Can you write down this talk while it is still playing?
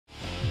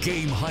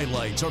Game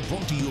highlights are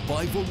brought to you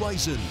by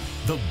Verizon,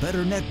 the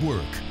better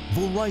network.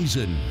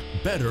 Verizon,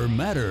 better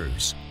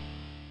matters.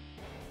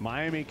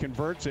 Miami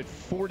converts at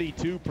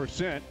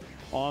 42%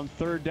 on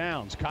third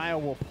downs. Kaya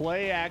will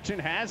play action,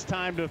 has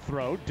time to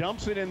throw,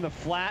 dumps it in the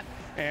flat,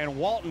 and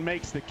Walton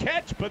makes the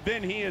catch, but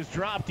then he is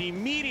dropped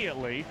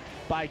immediately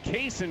by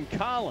Cason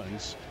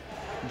Collins.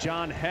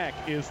 John Heck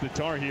is the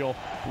Tar Heel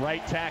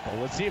right tackle.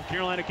 Let's see if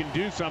Carolina can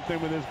do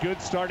something with his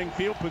good starting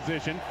field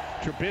position.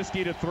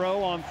 Trubisky to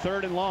throw on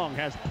third and long.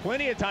 Has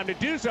plenty of time to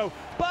do so.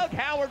 Bug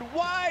Howard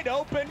wide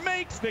open,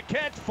 makes the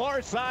catch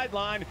far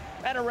sideline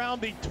at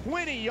around the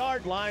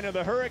 20-yard line of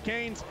the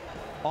Hurricanes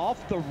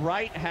off the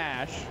right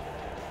hash.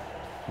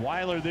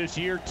 Weiler this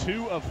year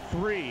 2 of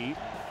 3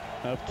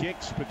 of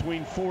kicks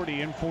between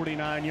 40 and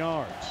 49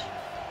 yards.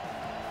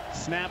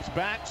 Snaps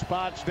back,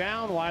 spots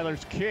down.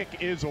 Weiler's kick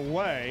is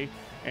away,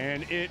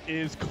 and it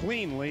is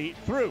cleanly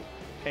through.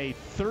 A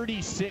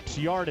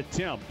 36-yard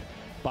attempt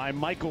by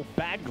Michael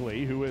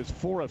Bagley, who is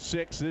 4 of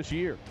 6 this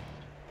year.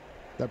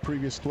 That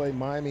previous play,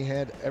 Miami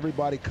had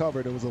everybody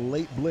covered. It was a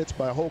late blitz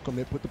by Holcomb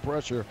that put the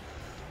pressure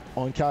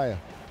on Kaya.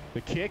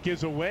 The kick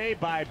is away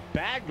by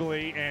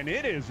Bagley, and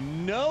it is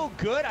no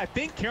good. I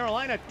think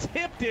Carolina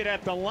tipped it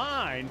at the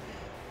line.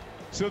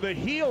 So the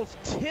Heels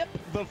tip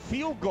the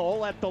field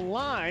goal at the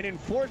line and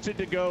force it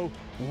to go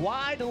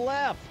wide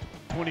left.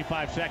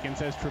 25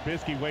 seconds as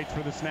Trubisky waits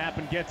for the snap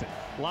and gets it.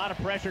 A lot of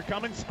pressure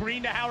coming.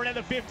 Screen to Howard at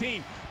the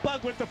 15.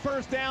 Bug with the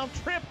first down.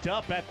 Tripped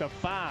up at the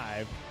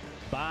 5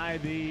 by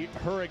the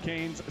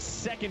Hurricanes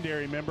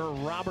secondary member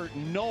Robert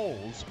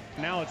Knowles.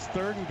 Now it's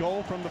 3rd and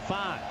goal from the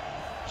 5.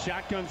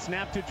 Shotgun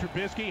snap to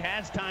Trubisky.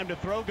 Has time to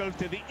throw. Goes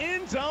to the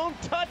end zone.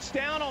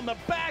 Touchdown on the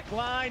back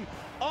line.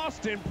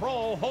 Austin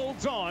Proehl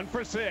holds on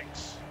for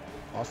 6.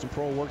 Austin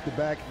Proehl worked the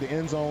back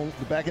end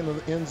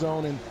of the end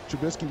zone, and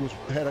Trubisky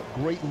had a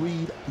great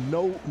read.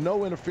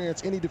 No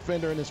interference, any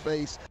defender in his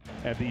face.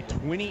 At the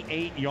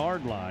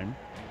 28-yard line,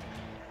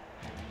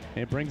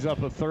 it brings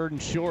up a 3rd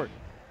and short.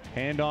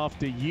 Handoff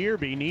to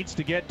Yearby, needs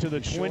to get to the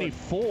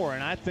 24,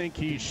 and I think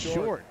he's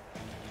short.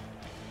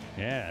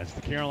 Yeah, as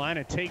the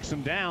Carolina takes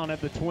him down at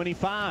the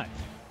 25.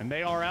 And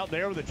they are out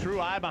there with a true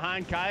eye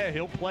behind Kaya.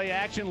 He'll play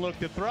action, look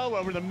to throw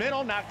over the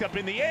middle, knocked up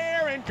in the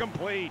air,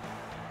 incomplete.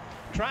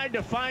 Tried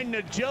to find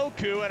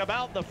Njoku at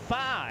about the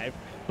 5,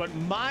 but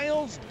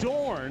Miles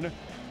Dorn,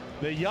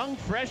 the young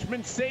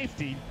freshman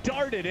safety,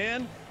 darted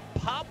in,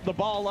 popped the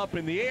ball up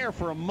in the air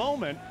for a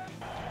moment.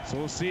 So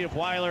we'll see if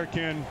Weiler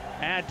can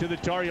add to the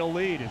Tar Heel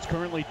lead. It's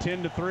currently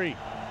 10-3.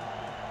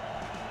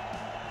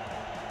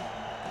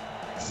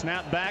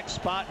 Snap back,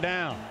 spot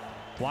down.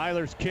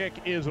 Weiler's kick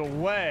is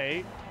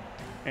away,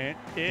 and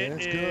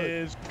it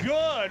is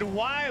good.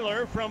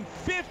 Weiler from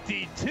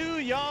 52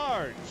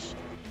 yards.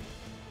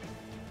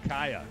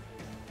 Kaya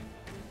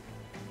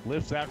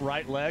lifts that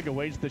right leg,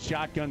 awaits the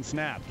shotgun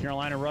snap.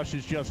 Carolina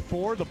rushes just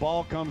 4. The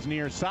ball comes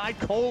near side.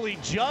 Coley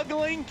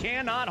juggling,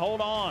 cannot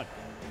hold on.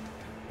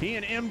 He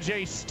and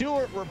MJ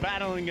Stewart were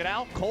battling it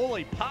out.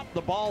 Coley popped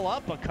the ball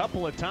up a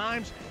couple of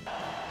times.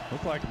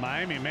 Looked like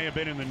Miami may have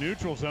been in the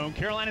neutral zone.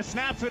 Carolina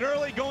snaps it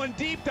early, going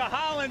deep to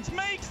Hollins.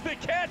 Makes the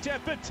catch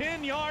at the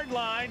 10-yard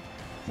line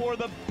for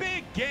the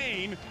big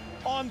gain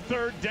on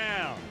 3rd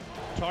down.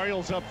 Tar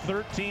Heels up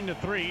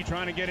 13-3,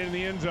 trying to get into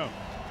the end zone.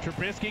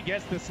 Trubisky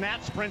gets the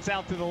snap, sprints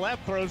out to the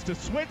left, throws to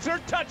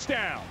Switzer,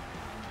 touchdown.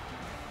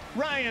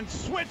 Ryan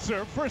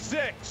Switzer for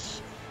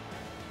 6.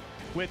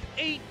 With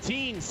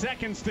 18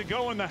 seconds to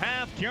go in the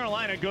half,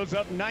 Carolina goes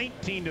up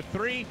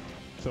 19-3.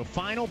 So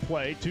final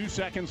play, 2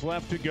 seconds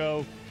left to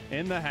go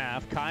in the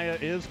half. Kaya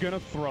is going to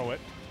throw it,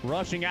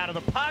 rushing out of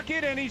the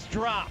pocket, and he's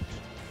dropped.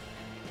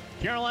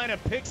 Carolina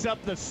picks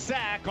up the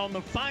sack on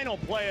the final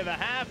play of the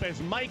half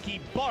as Mikey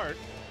Bart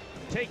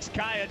takes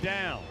Kaya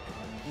down.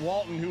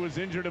 Walton, who was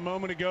injured a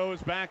moment ago,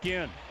 is back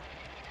in.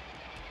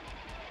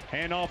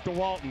 Hand off to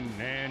Walton,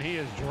 and he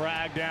is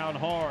dragged down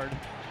hard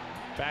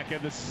back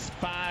at the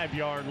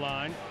 5-yard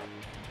line.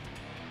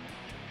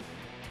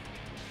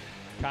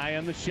 Kaya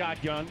in the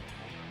shotgun.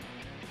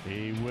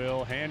 He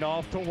will hand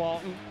off to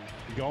Walton.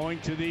 Going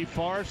to the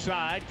far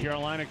side.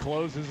 Carolina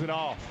closes it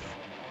off.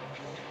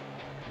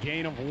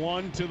 Gain of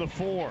 1 to the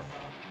 4.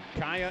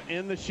 Kaya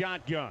in the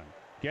shotgun.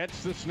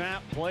 Gets the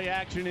snap, play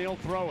action, he'll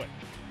throw it.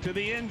 To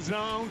the end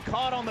zone,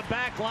 caught on the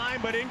back line,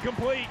 but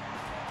incomplete.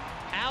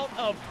 Out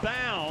of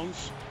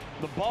bounds.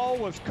 The ball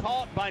was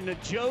caught by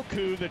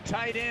Njoku, the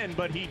tight end,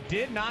 but he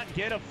did not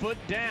get a foot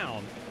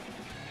down.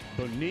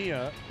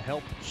 Bonilla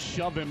helped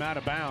shove him out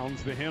of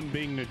bounds, the him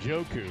being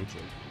Njoku,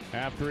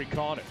 after he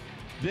caught it.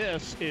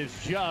 This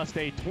is just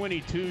a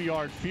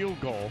 22-yard field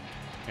goal,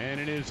 and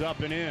it is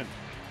up and in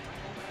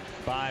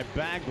by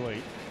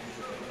Bagley.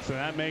 So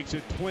that makes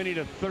it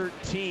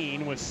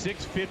 20-13 with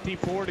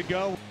 6:54 to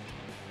go.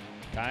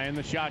 Kaya in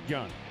the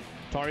shotgun.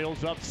 Tar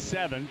Heels up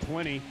 7,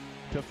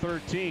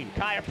 20-13.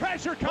 Kaya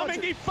pressure coming,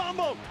 he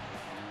fumbled.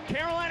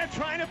 Carolina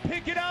trying to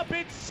pick it up.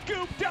 It's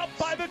scooped up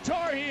by the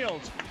Tar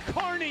Heels.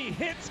 Carney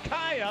hits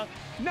Kaya,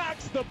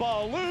 knocks the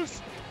ball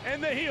loose,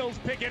 and the Heels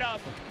pick it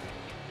up.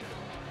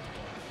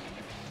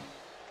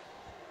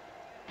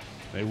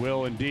 They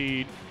will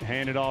indeed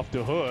hand it off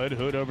to Hood.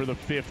 Hood over the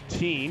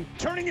 15.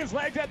 Turning his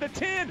legs at the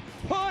 10.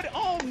 Hood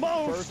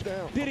almost. First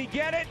down. Did he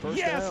get it? First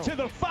yes, down. to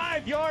the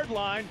 5-yard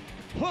line.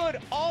 Hood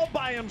all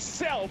by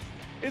himself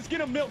is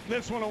going to milk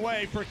this one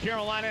away for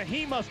Carolina.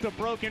 He must have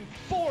broken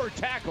 4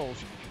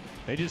 tackles.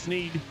 They just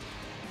need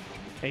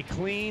a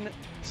clean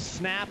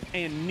snap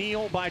and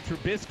kneel by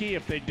Trubisky.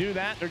 If they do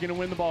that, they're going to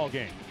win the ball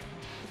game.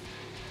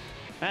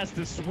 That's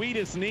the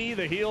sweetest knee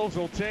the Heels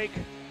will take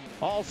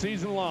all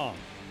season long.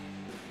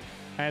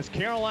 As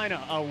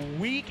Carolina, a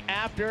week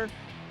after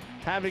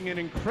having an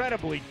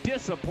incredibly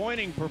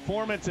disappointing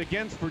performance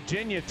against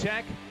Virginia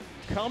Tech,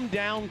 come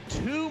down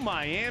to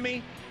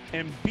Miami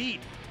and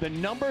beat the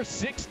number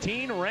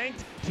 16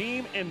 ranked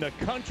team in the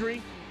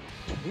country,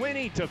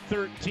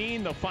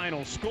 20-13 the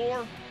final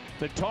score.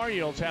 The Tar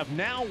Heels have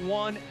now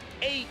won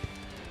 8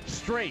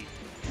 straight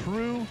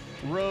true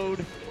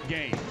road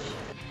games.